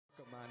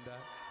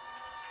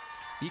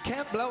You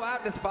can't blow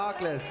out the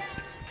sparklers.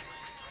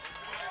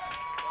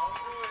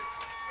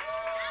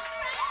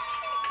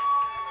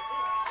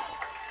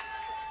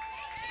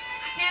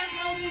 I can't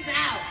blow these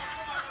out.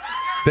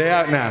 They're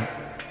out now.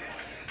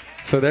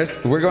 So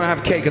we're gonna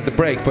have cake at the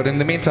break, but in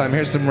the meantime,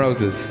 here's some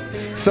roses.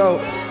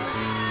 So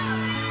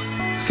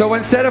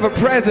instead of a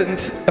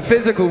present, a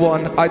physical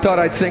one, I thought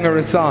I'd sing her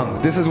a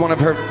song. This is one of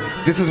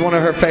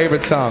her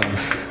favorite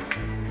songs.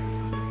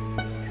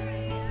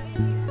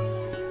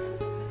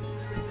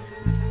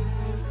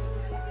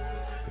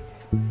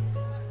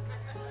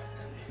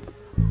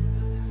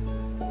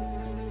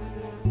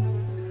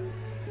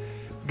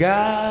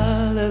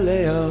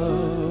 Galileo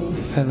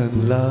fell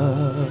in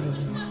love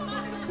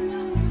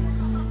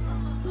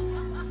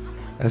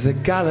as a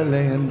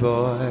Galilean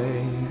boy,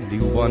 and he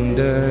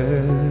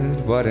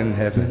wondered what in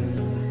heaven,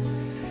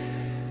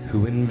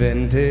 who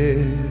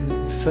invented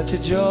such a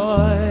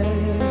joy.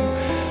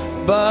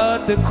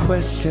 But the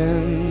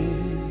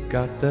question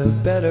got the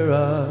better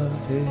of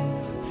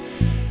his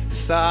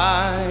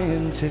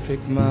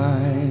scientific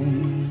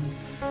mind,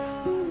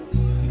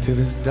 until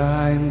his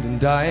dying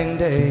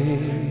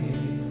day.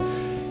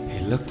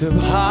 Looked up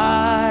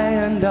high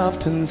and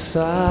often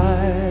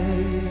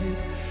sighed,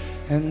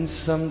 and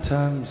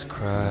sometimes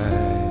cried.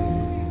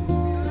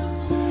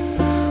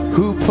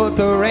 Who put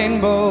the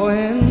rainbow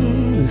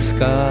in the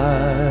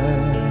sky?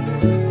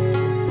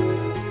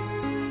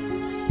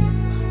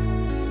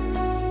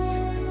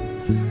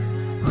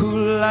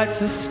 Who lights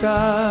the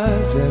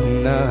stars at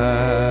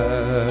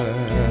night?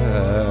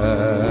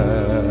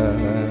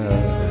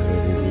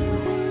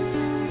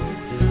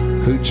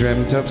 Who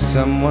dreamt up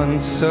someone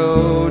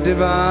so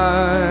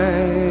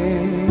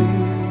divine?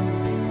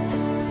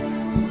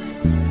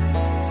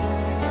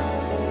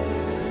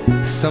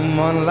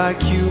 Someone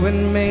like you,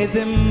 and made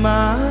them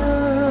mine.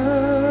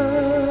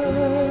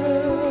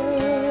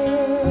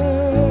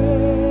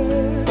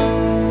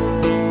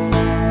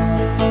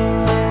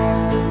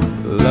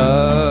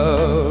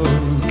 Love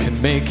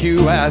can make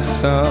you ask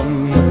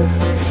some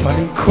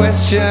funny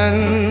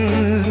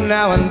questions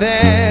now and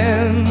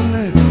then,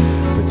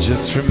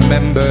 just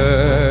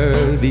remember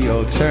the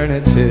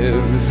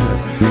alternatives.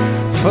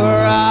 For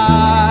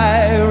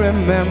I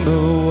remember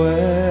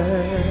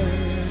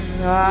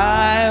when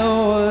I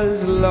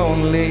was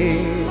lonely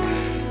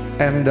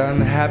and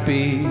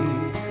unhappy,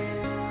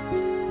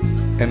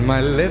 and my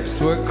lips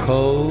were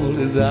cold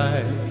as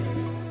ice,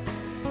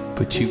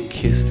 but you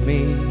kissed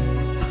me,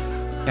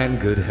 and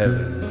good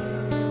heaven,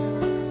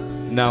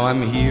 now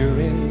I'm here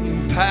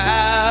in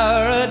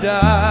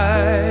paradise.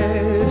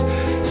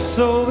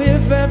 So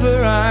if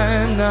ever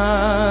I'm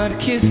not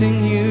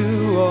kissing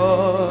you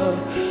or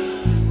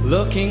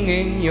looking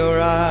in your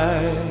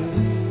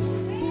eyes,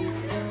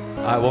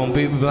 I won't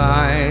be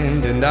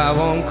blind and I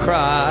won't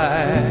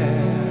cry.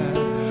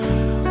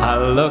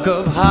 I'll look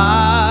up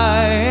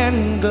high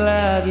and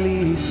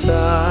gladly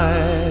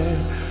sigh,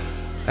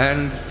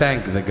 and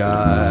thank the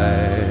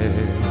guy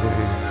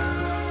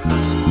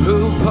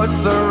who puts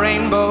the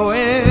rainbow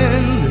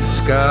in the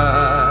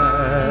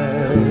sky.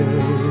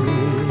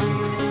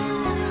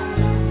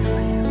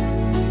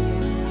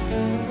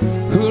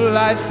 Who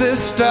lights the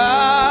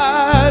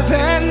stars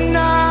at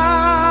night?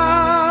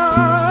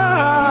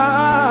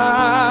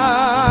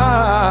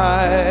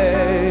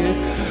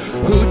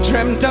 Who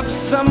dreamt up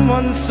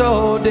someone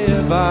so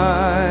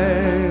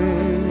divine?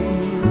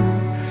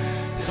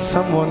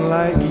 Someone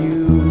like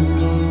you,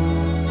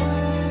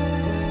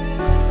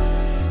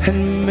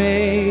 and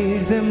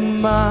made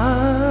them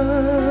mine.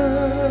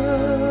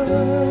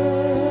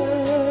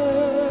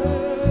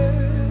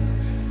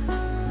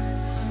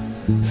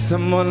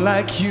 Someone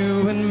like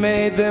you, and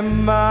made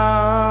them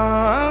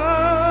mine.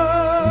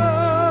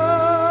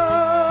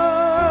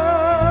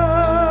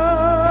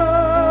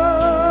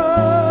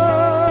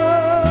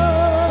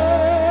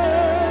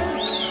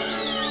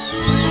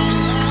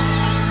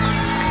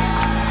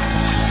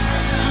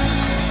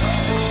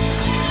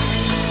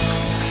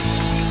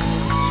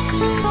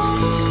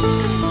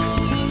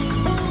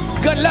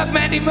 Good luck,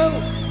 Mandy Moo.